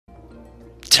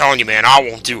telling you, man, I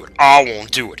won't do it. I won't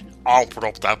do it. I'll put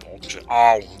up that bullshit.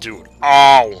 I won't do it.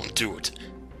 I won't do it.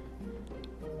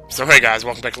 So hey guys,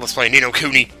 welcome back to Let's Play Ni no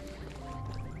Kuni.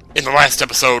 In the last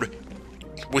episode,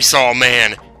 we saw a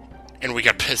man, and we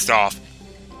got pissed off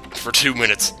for 2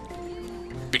 minutes.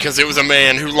 Because it was a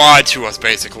man who lied to us,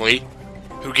 basically.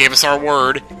 Who gave us our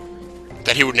word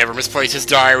that he would never misplace his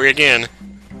diary again.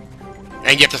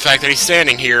 And yet the fact that he's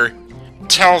standing here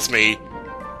tells me,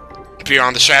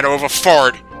 beyond the shadow of a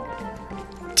fart,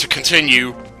 to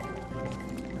continue,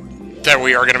 that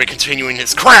we are going to be continuing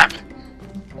his crap!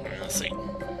 Let's see.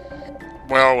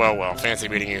 Well, fancy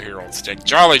meeting you here, old stick.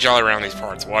 Jolly around these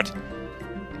parts, what?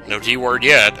 No D word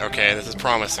yet. Okay, this is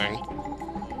promising.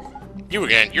 You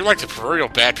again, you're like the proverbial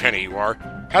bad penny, you are.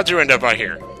 How'd you end up out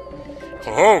here?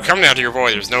 Oh, come now, dear boy,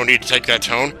 there's no need to take that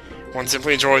tone. One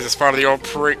simply enjoys the spot of the old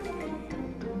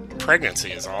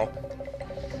pregnancy is all.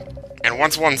 And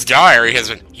once one's diary has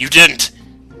been... You didn't!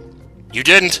 You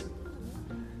didn't!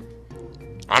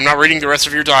 I'm not reading the rest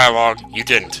of your dialogue. You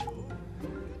didn't.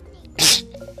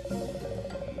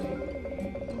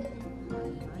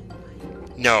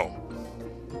 No.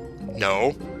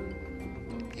 No.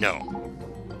 No.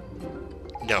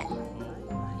 No.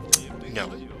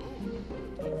 No.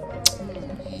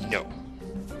 No.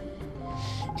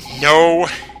 No.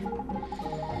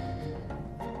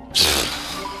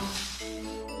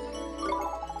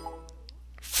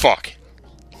 Fuck.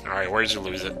 Alright, where did you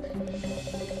lose it?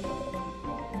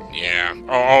 Yeah.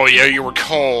 Oh, yeah, you were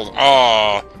cold.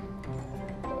 Oh.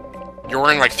 You're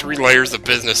wearing like 3 layers of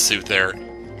business suit there.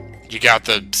 You got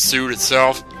the suit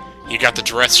itself. You got the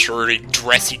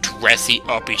dressy,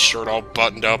 uppy shirt all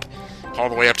buttoned up. All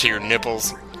the way up to your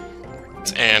nipples.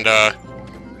 And,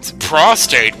 it's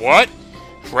prostate, what?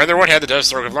 Rather, what had the death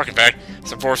stroke of luck? In fact,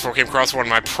 some forceful came across one in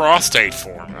my prostate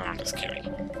form. Oh, I'm just kidding.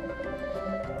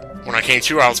 When I came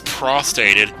to, I was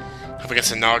prostated up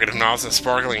against a nugget of nonsense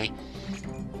sparkling.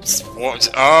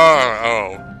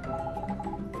 Oh.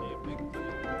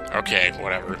 Okay,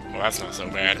 whatever. Well, that's not so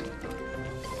bad.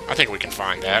 I think we can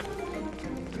find that.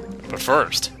 But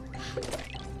first...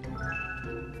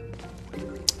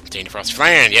 Danny Frosty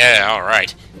Flan, yeah,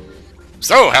 alright.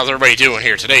 So, how's everybody doing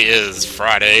here? Today is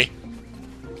Friday.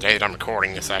 The day that I'm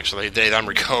recording this, actually. The day that I'm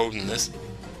recoding this.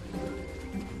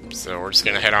 So we're just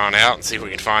gonna head on out and see if we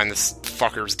can find this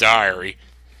fucker's diary.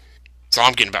 So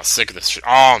I'm getting about sick of this shit.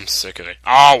 Oh, I'm sick of it.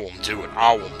 I won't do it.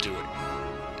 I won't do it.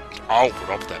 I'll put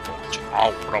up with that bullshit.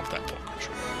 I'll put up with that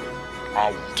bullshit.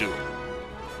 I won't do it.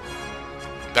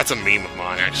 That's a meme of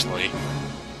mine, actually.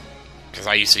 Because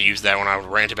I used to use that when I would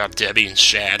rant about Debbie and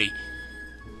Shaddy.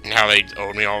 And how they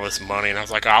owed me all this money. And I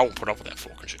was like, I won't put up with that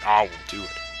fucking shit. I won't do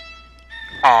it.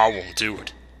 I won't do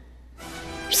it.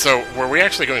 So, were we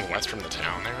actually going west from the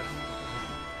town there?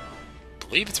 I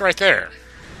believe it's right there.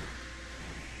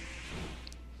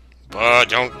 But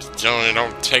don't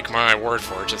take my word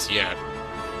for it just yet.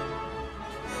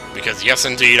 Because yes,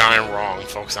 indeed, I am wrong,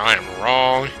 folks. I am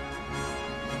wrong.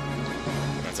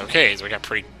 That's okay, so we got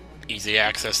pretty easy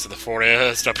access to the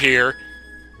forest up here.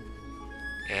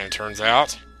 And it turns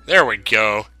out, there we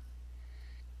go.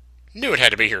 Knew it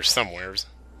had to be here somewheres.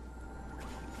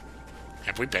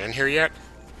 Have we been in here yet?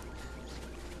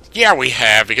 Yeah, we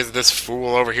have, because of this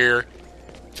fool over here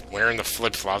wearing the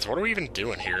flip-flops. What are we even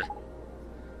doing here?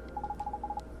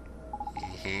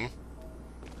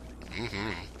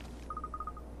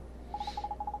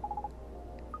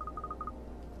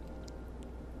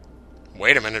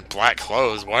 Wait a minute, black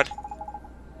clothes, what?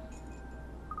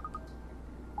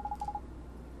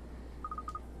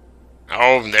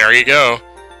 Oh, there you go.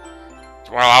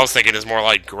 Well, I was thinking it's more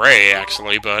like gray,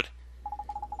 actually, but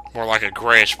more like a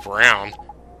grayish-brown.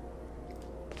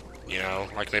 You know,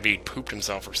 like maybe he pooped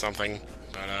himself or something,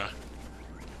 but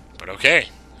okay.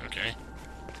 Okay.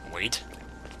 Wait.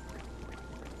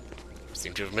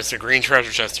 Seem to have missed a green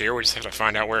treasure chest here, we just have to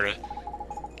find out where to...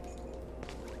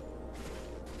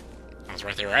 I was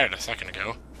right there at it a second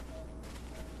ago.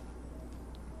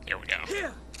 Here we go.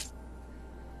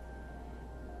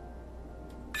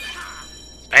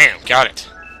 Bam! Got it!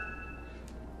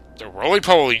 The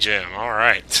roly-poly gem,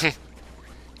 alright.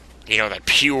 You know, that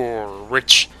pure,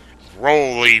 rich,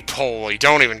 roly-poly.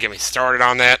 Don't even get me started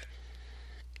on that.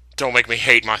 Don't make me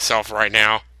hate myself right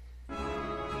now.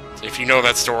 If you know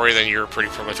that story, then you're a pretty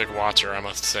prolific watcher, I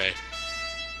must say.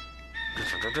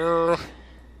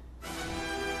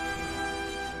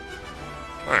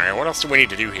 Alright, what else do we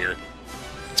need to do here?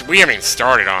 So we haven't even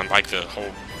started on, like, the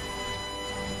whole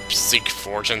seek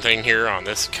fortune thing here on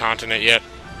this continent yet.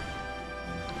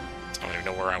 I don't even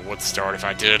know where I would start if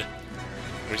I did.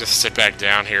 We just sit back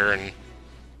down here and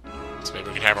so maybe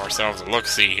we can have ourselves a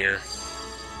look-see here.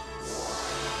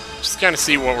 Just kind of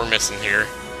see what we're missing here.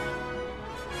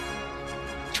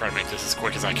 Try to make this as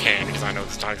quick as I can, because I know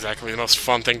it's not exactly the most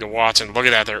fun thing to watch, and look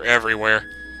at that, they're everywhere.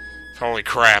 Holy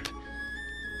crap.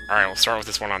 Alright, we'll start with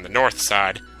this one on the north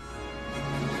side.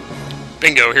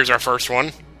 Bingo, here's our first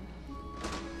one.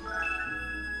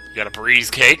 You got a breeze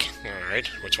cake.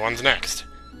 Alright, which one's next?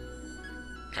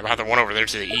 How about the one over there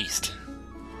to the east?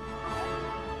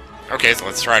 Okay, so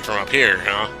let's try it from up here,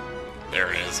 huh?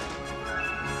 There it is.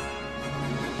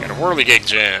 Got a whirligig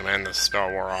gem, and the spell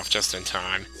wore off just in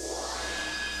time.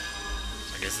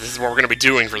 I guess this is what we're going to be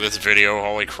doing for this video.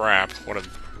 Holy crap. What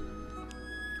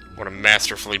a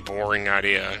masterfully boring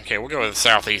idea. Okay, we'll go to the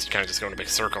southeast, kind of just go in a big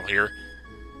circle here.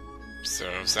 So,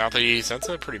 southeast, that's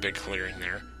a pretty big clearing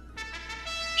there.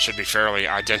 Should be fairly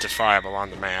identifiable on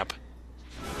the map.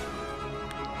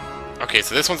 Okay,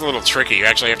 so this one's a little tricky. You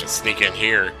actually have to sneak in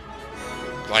here.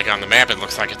 Like on the map, it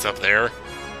looks like it's up there.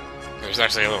 There's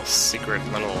actually a little secret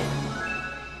little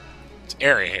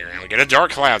area here. And we get a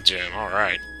dark cloud gem.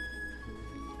 Alright.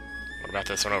 What about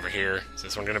this one over here? Is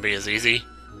this one going to be as easy?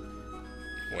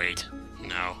 Wait.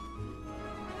 No.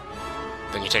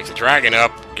 Then you take the dragon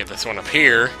up, get this one up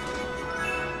here.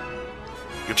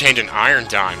 You obtained an iron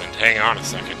diamond. Hang on a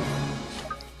second.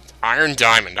 Iron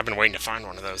diamond. I've been waiting to find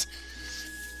one of those.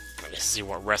 Let me see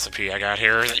what recipe I got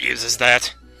here that uses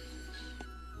that.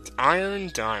 Iron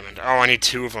diamond. Oh, I need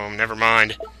 2 of them. Never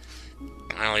mind.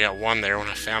 I only got 1 there when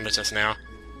I found it just now.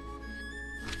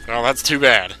 Well, that's too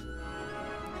bad.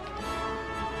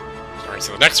 Alright,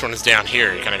 so the next one is down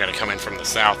here. You kind of got to come in from the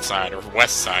south side, or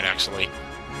west side, actually.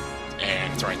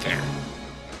 And it's right there.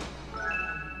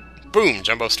 Boom!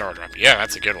 Jumbo Star Drop. Yeah,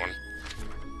 that's a good one.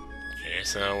 Okay,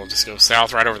 so we'll just go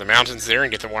south right over the mountains there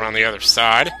and get the one on the other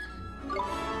side.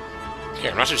 Okay,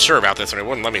 I'm not too sure about this one. It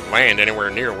wouldn't let me land anywhere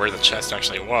near where the chest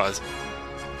actually was.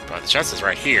 But the chest is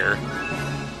right here.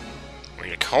 We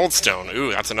get a cold stone.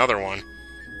 Ooh, that's another one.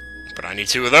 But I need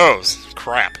 2 of those.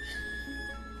 Crap.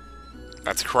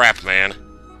 That's crap, man.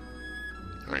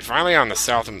 Alright, finally on the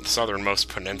southernmost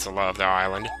peninsula of the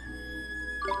island.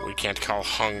 We can't call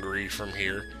hungry from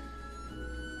here.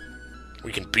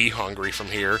 We can be hungry from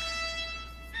here.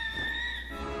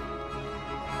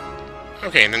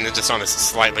 Okay, and then just on this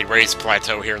slightly raised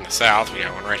plateau here in the south, we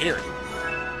got one right here.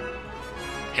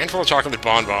 Handful of chocolate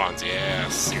bonbons. Yeah,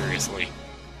 seriously.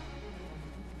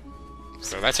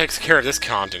 So that takes care of this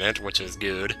continent, which is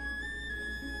good.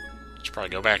 Should probably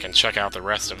go back and check out the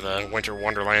rest of the Winter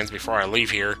Wonderlands before I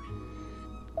leave here.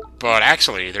 But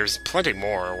actually, there's plenty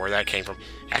more where that came from.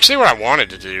 Actually, what I wanted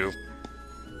to do...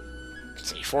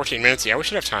 Let's see, 14 minutes? Yeah, we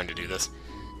should have time to do this.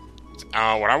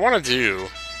 What I want to do...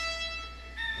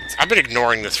 I've been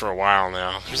ignoring this for a while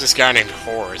now. There's this guy named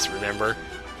Horace, remember?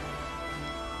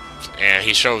 And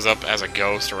he shows up as a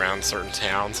ghost around certain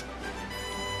towns.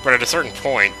 But at a certain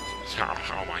point...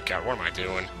 Oh my god, what am I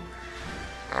doing?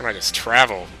 Why don't I just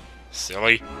travel?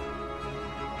 Silly.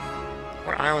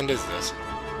 What island is this?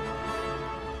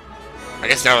 I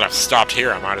guess now that I've stopped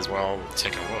here, I might as well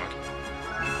take a look.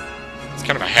 It's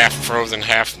kind of a half-frozen,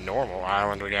 half-normal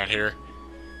island we got here.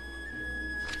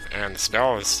 And the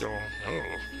spell is still... Oh,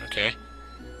 okay.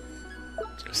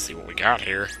 Let's see what we got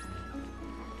here.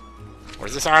 What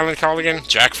is this island called again?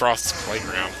 Jack Frost's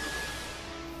Playground.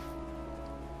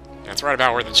 That's right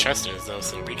about where the chest is, though,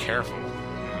 so be careful.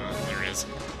 There it is.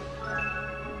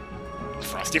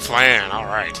 Frosty Flan,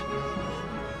 alright.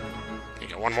 We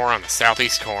got one more on the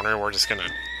southeast corner. We're just gonna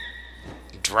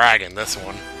dragon this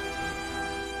one.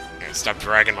 Gonna stop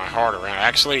dragging my heart around.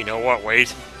 Actually, you know what?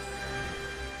 Wait.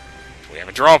 We have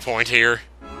a draw point here.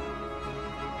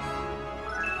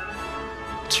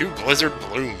 2 blizzard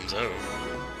blooms. Oh.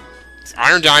 It's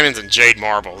iron diamonds and jade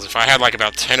marbles. If I had like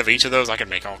about 10 of each of those, I could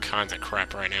make all kinds of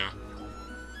crap right now.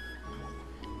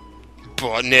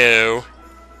 But no.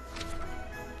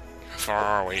 How far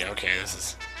are we? Okay,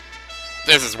 this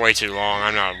is way too long.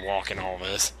 I'm not walking all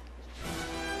this.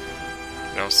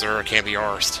 No, sir, I can't be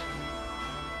arsed.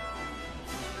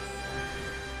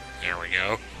 There we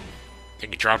go. I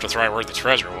think he dropped us right where the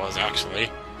treasure was, actually.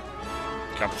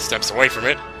 A couple steps away from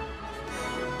it.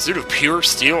 Suit of pure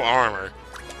steel armor.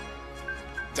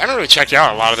 I haven't really checked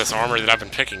out a lot of this armor that I've been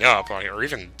picking up, like, or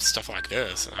even stuff like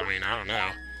this. I mean, I don't know.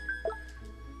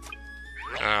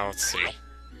 Let's see.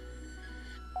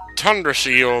 Tundra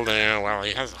shield, well,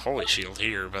 he has a holy shield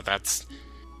here, but that's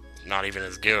not even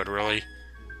as good, really.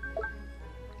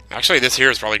 Actually, this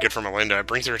here is probably good for Melinda. It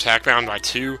brings her attack bound by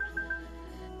 2,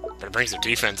 but it brings her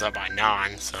defense up by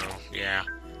 9, so, yeah.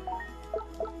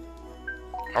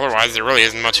 Otherwise, there really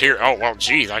isn't much here. Oh, well,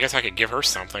 geez, I guess I could give her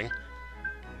something.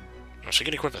 Oh, she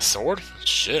could equip a sword?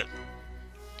 Shit.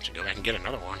 Should go back and get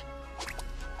another one.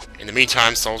 In the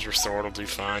meantime, Soldier Sword will do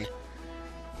fine.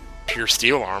 Pure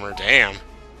Steel Armor, damn.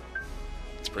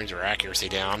 This brings her accuracy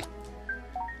down.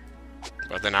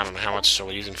 But then I don't know how much she'll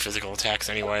be using physical attacks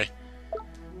anyway.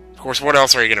 Of course, what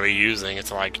else are you going to be using?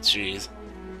 It's like, jeez.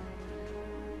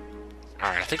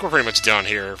 Alright, I think we're pretty much done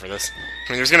here for this.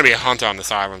 I mean, there's going to be a hunt on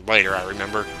this island later, I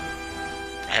remember.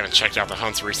 I haven't checked out the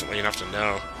hunts recently enough to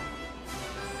know.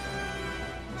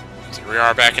 So we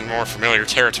are back in more familiar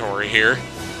territory here.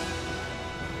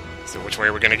 So which way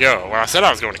are we going to go? Well, I said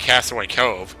I was going to Castaway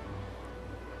Cove.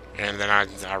 And then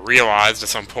I realized at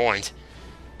some point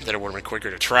that it would have been quicker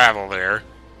to travel there.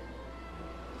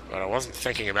 But I wasn't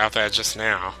thinking about that just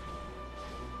now.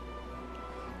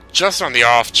 Just on the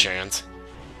off chance.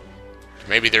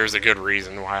 Maybe there's a good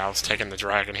reason why I was taking the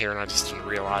dragon here and I just didn't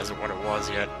realize what it was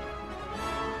yet.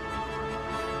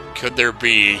 Could there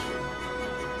be?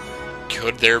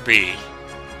 Could there be?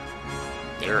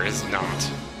 There is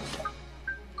not.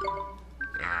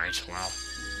 Alright, well.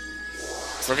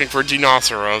 It's looking for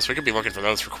Dinoceros. We could be looking for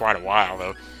those for quite a while,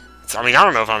 though. So, I mean, I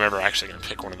don't know if I'm ever actually going to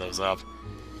pick one of those up.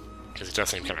 Because it does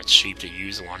seem kind of cheap to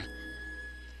use one.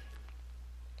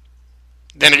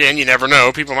 Then again, you never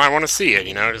know. People might want to see it,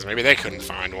 you know, because maybe they couldn't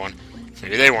find one.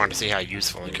 Maybe they wanted to see how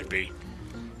useful it could be.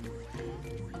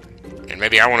 And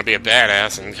maybe I want to be a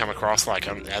badass and come across like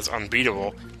as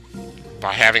unbeatable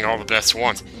by having all the best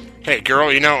ones. Hey,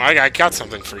 girl, you know, I got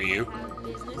something for you.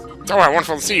 Oh,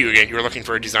 wonderful to see you again. You were looking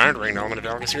for a designer to bring an element of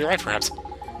delicacy to your life, perhaps.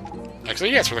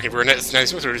 Actually, yes, we're looking for a nice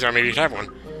Smither design. Maybe you'd have one.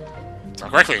 So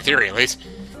correctly, in theory, at least.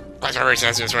 That's not very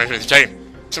sensitive, so I'm going to take it.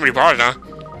 Somebody bought it, huh?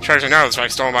 Treasure now that's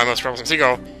like stolen by a most troublesome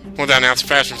seagull. Won't that announce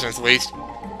fashion sense, at least?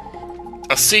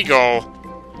 A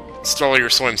seagull stole your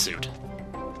swimsuit.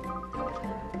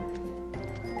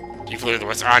 You flew to the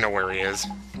west. I know where he is.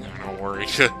 No, don't worry.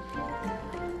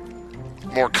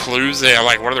 More clues? Yeah,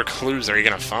 like, what other clues are you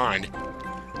going to find?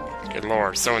 Good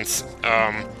lord. So in,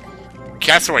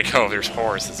 Castaway Cove, there's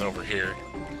Horace is over here.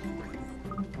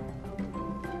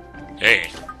 Hey,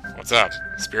 what's up?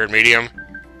 Spirit medium?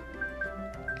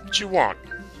 What you want?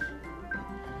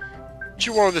 What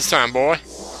you want this time, boy?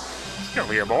 Get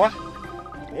over here, boy.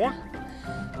 Boy?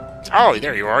 Oh,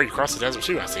 there you are. You crossed the desert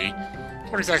too, I see.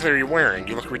 What exactly are you wearing?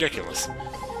 You look ridiculous.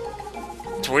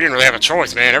 So we didn't really have a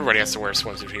choice, man. Everybody has to wear a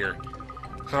swimsuit here.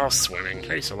 Oh, swimming.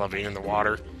 I used to love being in the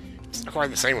water. It's not quite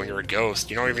the same when you're a ghost.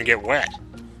 You don't even get wet.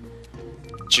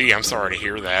 Gee, I'm sorry to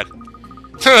hear that.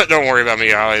 Don't worry about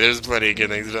me, Ollie. There's plenty of good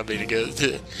things about being a ghost.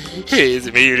 Hey, is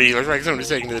it me or do you look like someone who's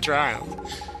taken to the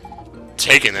trials?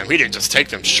 Taking them? He didn't just take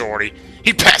them, shorty.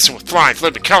 He passed them with flying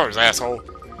flipping colors, asshole.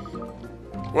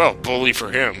 Well, bully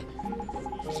for him.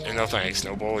 And no thanks,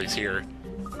 no bullies here.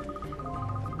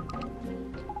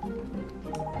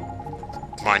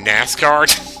 My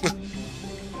NASCAR?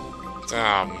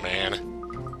 Oh, man.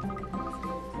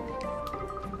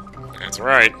 That's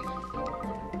right.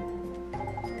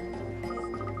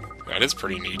 That is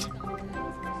pretty neat.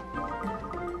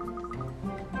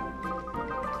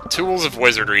 Tools of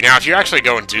Wizardry. Now, if you actually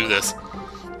go and do this,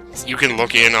 you can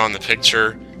look in on the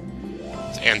picture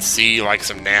and see, like,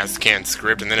 some Nazcan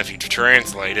script, and then if you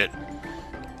translate it,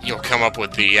 you'll come up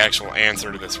with the actual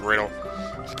answer to this riddle.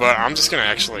 But I'm just gonna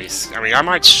actually... I mean, I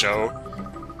might show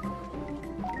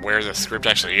where the script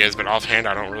actually is, but offhand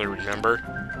I don't really remember.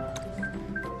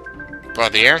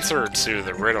 But the answer to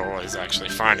the riddle is actually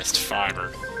finest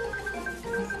fiber.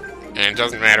 And it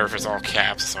doesn't matter if it's all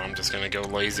caps, so I'm just gonna go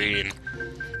lazy and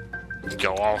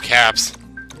go all caps.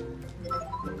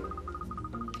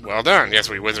 Well done. Yes,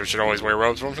 we wizards should always wear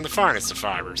robes from the finest of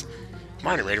fibers.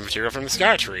 Mine are made of material from the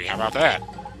sky tree. How about that?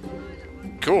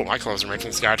 Cool, my clothes are made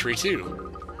from the sky tree too.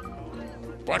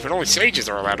 What, but only sages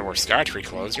are allowed to wear sky tree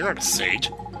clothes. You're not a sage.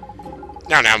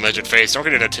 Now, midget face, don't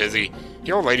get in a tizzy.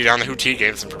 The old lady down the Hootie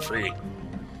gave us them for free.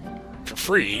 For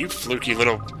free? You fluky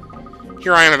little...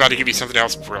 Here I am about to give you something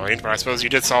else brilliant, but I suppose you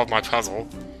did solve my puzzle.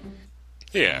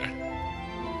 Yeah.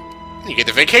 You get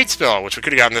the vacate spell, which we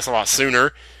could have gotten this a lot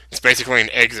sooner. It's basically an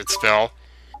exit spell.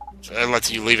 So it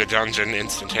lets you leave a dungeon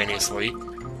instantaneously.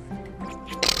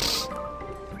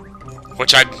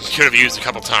 Which I could have used a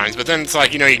couple times, but then it's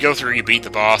like, you know, you go through, you beat the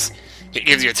boss, it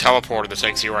gives you a teleporter that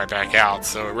takes you right back out,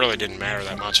 so it really didn't matter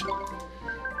that much. So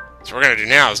what we're going to do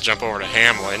now is jump over to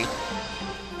Hamlin.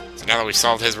 So now that we've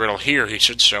solved his riddle here, he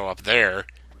should show up there.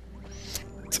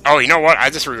 So, oh, you know what? I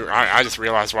just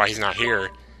realized why he's not here.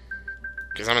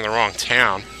 Because I'm in the wrong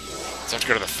town. So I have to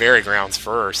go to the ferry grounds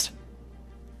first.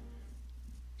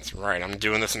 That's right, I'm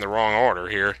doing this in the wrong order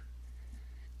here.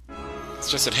 It's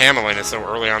just that Hamlin is so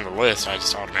early on the list, I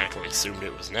just automatically assumed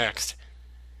it was next.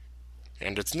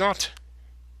 And it's not.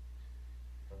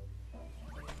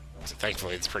 So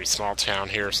thankfully it's a pretty small town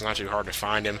here, so not too hard to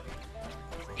find him.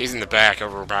 He's in the back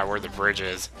over by where the bridge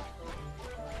is.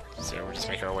 So we'll just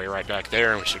make our way right back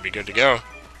there and we should be good to go.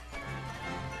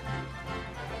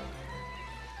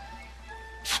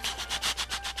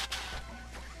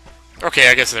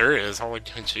 Okay, I guess there is. Holy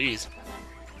jeez.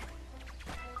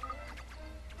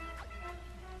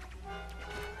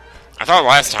 I thought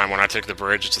last time when I took the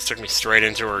bridge, it just took me straight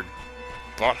into her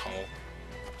butthole.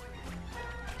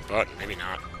 But maybe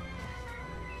not.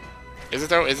 Is it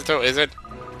though? Is it though? Is it?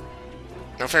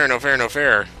 No fair, no fair, no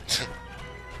fair.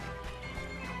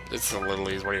 It's the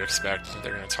Littlies, what do you expect?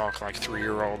 They're gonna talk like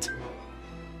 3-year-olds.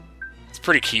 It's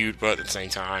pretty cute, but at the same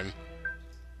time...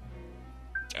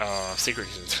 secret...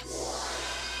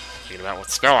 Thinking about what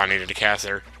spell I needed to cast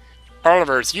there.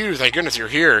 Oliver, it's you! Thank goodness you're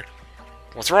here!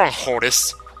 What's wrong,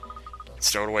 Horace?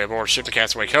 Stowed away aboard ship in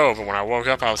Castaway Cove, and when I woke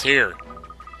up, I was here.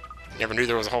 Never knew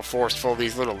there was a whole forest full of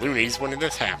these little loonies. When did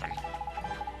this happen?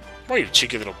 Why, you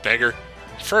cheeky little beggar.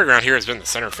 The fairground here has been the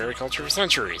center of fairy culture for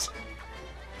centuries.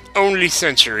 Only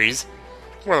centuries?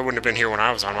 Well, it wouldn't have been here when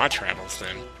I was on my travels,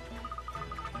 then.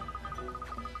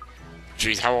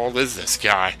 Jeez, how old is this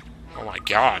guy? Oh my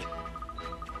god.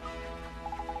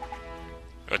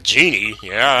 A genie?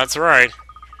 Yeah, that's right.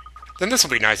 Then this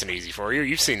will be nice and easy for you.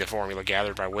 You've seen the formula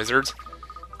gathered by wizards.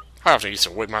 I often used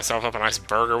to whip myself up a nice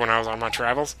burger when I was on my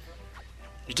travels.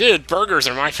 You did? Burgers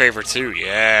are my favorite too,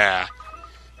 yeah.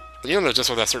 You know just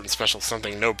what that certain special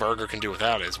something no burger can do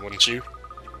without is, wouldn't you?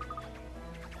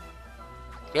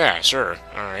 Yeah, sure.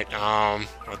 Alright,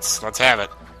 let's have it.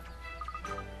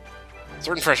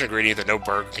 Certain fresh ingredient that no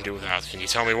burger can do without. Can you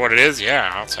tell me what it is?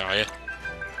 Yeah, I'll tell you.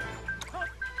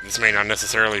 This may not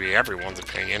necessarily be everyone's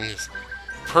opinion.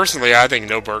 Personally, I think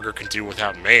no burger can do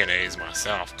without mayonnaise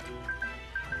myself.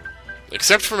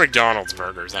 Except for McDonald's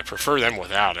burgers. I prefer them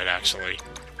without it, actually.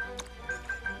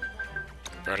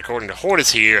 But according to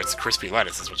Horace here, it's crispy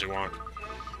lettuce is what you want.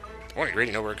 The one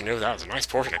ingredient no burger can do without is a nice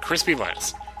portion of crispy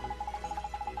lettuce.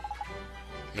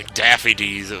 McDaffy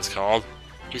D's, it was called.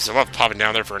 Used to love popping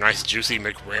down there for a nice juicy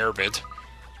McRarebit.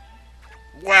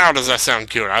 Wow, does that sound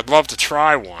good? I'd love to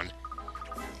try one.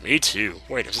 Me too.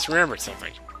 Wait, I just remembered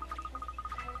something.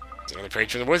 There's another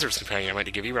page from the Wizard's Companion I meant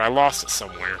to give you, but I lost it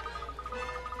somewhere.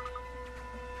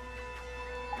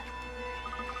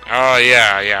 Oh,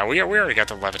 yeah, we already got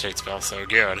the levitate spell, so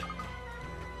good.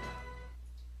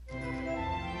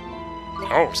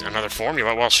 Oh, is that another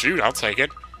formula? Well, shoot, I'll take it.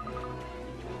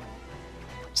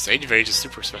 Sage of Age is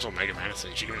super special mega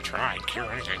medicine. You're gonna try and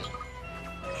cure anything.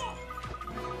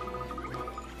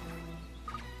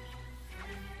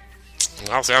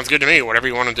 Well, sounds good to me. Whatever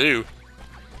you want to do.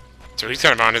 So he's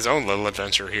kind of on his own little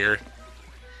adventure here.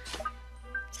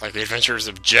 It's like the adventures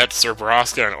of Jet, Sir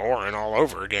Baraska, and Orin all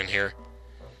over again here.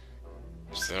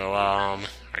 So, I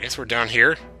guess we're down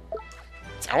here.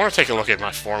 So I want to take a look at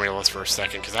my formulas for a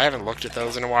second, because I haven't looked at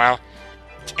those in a while.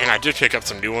 And I did pick up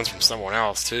some new ones from someone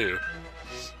else, too.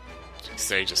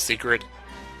 Sage a secret.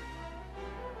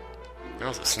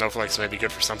 Well, the snowflakes may be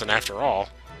good for something after all.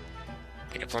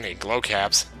 I got plenty of glow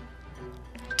caps.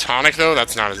 Tonic, though,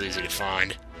 that's not as easy to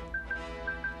find.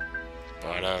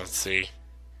 But, let's see.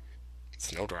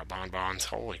 Snowdrop bonbons.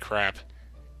 Holy crap.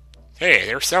 Hey,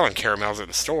 they're selling caramels at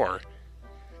the store.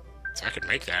 So I could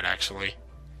make that, actually.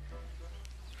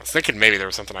 I was thinking maybe there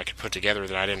was something I could put together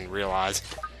that I didn't realize.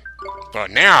 But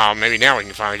now, maybe now we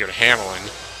can finally go to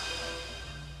Hamelin.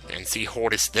 And see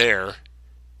Horace there.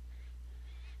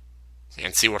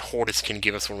 And see what Horace can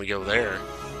give us when we go there.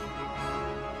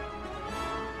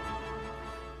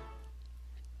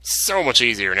 So much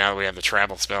easier now that we have the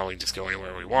travel spell. We can just go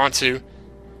anywhere we want to.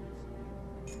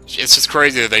 It's just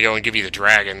crazy that they go and give you the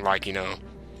dragon, like, you know,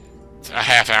 a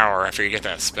half hour after you get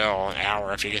that spell, an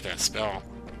hour after you get that spell.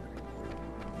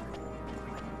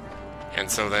 And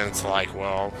so then it's like,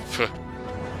 well,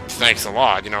 thanks a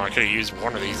lot. You know, I could have used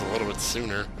one of these a little bit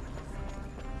sooner.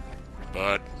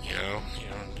 But, you know,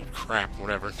 crap,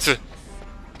 whatever.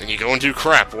 Then you go and do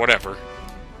crap, whatever.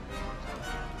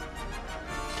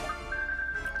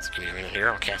 Let's give me a minute here.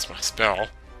 I'll cast my spell.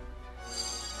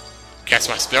 Cast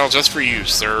my spell just for you,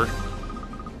 sir.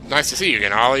 Nice to see you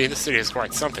again, Ollie. This city is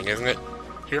quite something, isn't it?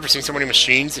 Have you ever seen so many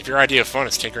machines? If your idea of fun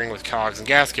is tinkering with cogs and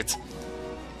gaskets,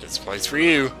 this place for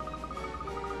you.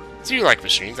 So you like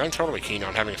machines. I'm totally keen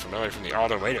on having a familiar from the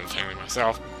Automatum family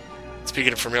myself.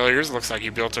 Speaking of familiars, it looks like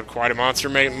you built up quite a monster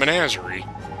menagerie.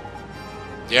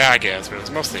 Yeah, I guess, but it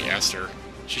was mostly Esther.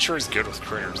 She sure is good with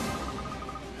critters.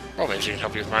 Well, maybe she can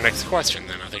help you with my next question,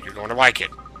 then. I think you're going to like it.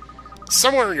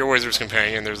 Somewhere in your Wizard's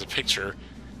Companion, there's a picture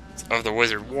of the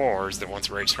Wizard Wars that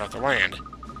once raged throughout the land.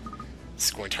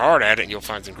 Squint hard at it, and you'll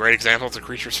find some great examples of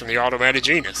creatures from the automated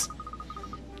genus.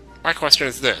 My question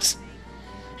is this.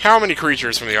 How many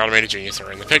creatures from the Automated Genius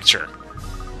are in the picture?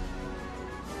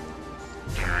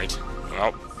 Alright,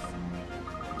 well.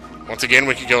 Once again,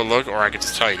 we could go look, or I could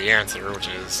just tell you the answer, which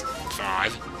is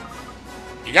 5.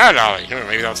 You got it, Ollie.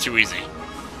 Maybe that was too easy.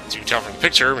 As you can tell from the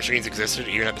picture, machines existed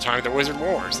even at the time of the Wizard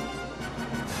Wars.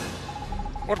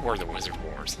 What were the Wizard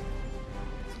Wars?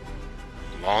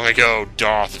 Long ago,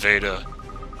 Darth Vader.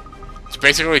 It's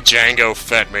basically Jango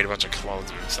Fett made a bunch of clones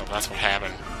of himself. That's what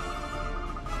happened.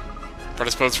 But I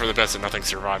suppose for the best that nothing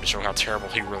survived to show how terrible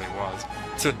he really was.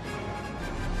 So...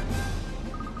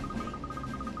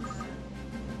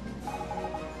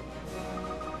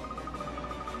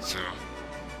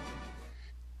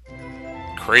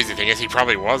 Crazy thing is, he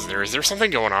probably was there. Is there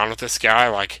something going on with this guy?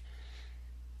 Like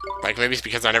maybe it's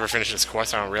because I never finished this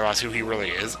quest, I don't realize who he really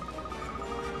is.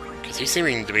 Because he's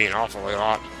seeming to be an awfully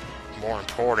lot more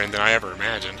important than I ever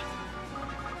imagined.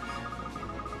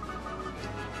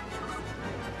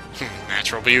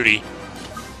 Natural beauty.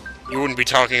 You wouldn't be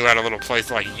talking about a little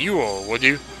place like Yule, would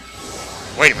you?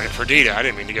 Wait a minute, Perdita, I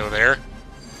didn't mean to go there.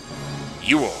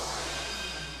 Yule.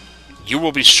 You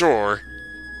will be sure.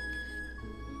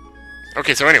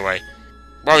 Okay, so anyway.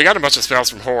 Well, we got a bunch of spells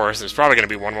from Horace. There's probably going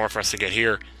to be one more for us to get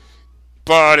here.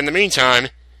 But in the meantime,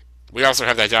 we also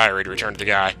have that diary to return to the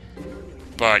guy.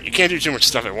 But you can't do too much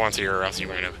stuff at once here, or else you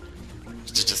might have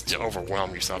just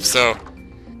overwhelm yourself. So,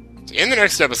 in the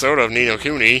next episode of Ni no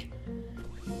Kuni,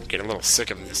 get a little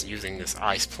sick of this using this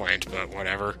ice plant, but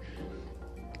whatever.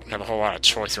 Don't have a whole lot of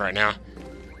choice right now.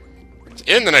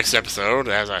 In the next episode,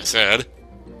 as I said,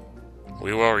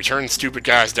 we will return Stupid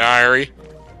Guy's diary,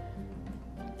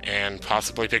 and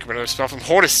possibly pick up another spell from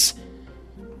Horace.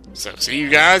 So, see you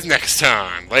guys next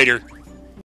time. Later.